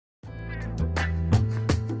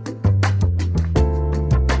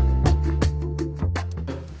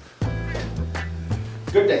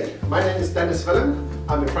Good day, my name is Denis Willem.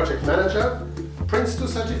 I'm a project manager, Prince 2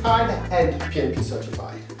 certified and PMP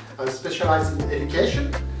certified. I'm specialized in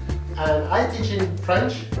education and I teach in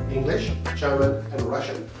French, English, German and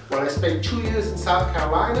Russian. Well, I spent 2 years in South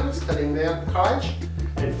Carolina studying there at college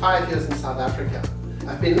and 5 years in South Africa.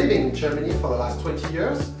 I've been living in Germany for the last 20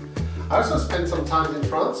 years. I also spent some time in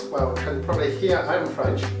France, well, you can probably hear I'm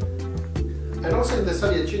French, and also in the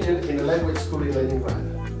Soviet Union in a language school in Leningrad.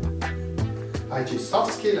 I teach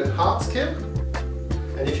soft skill and hard skill,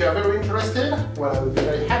 and if you are very interested, well, I would be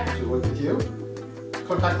very happy to work with you.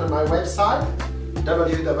 Contact on my website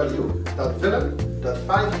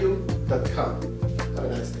www.willem.5u.com. Have a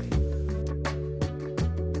nice day.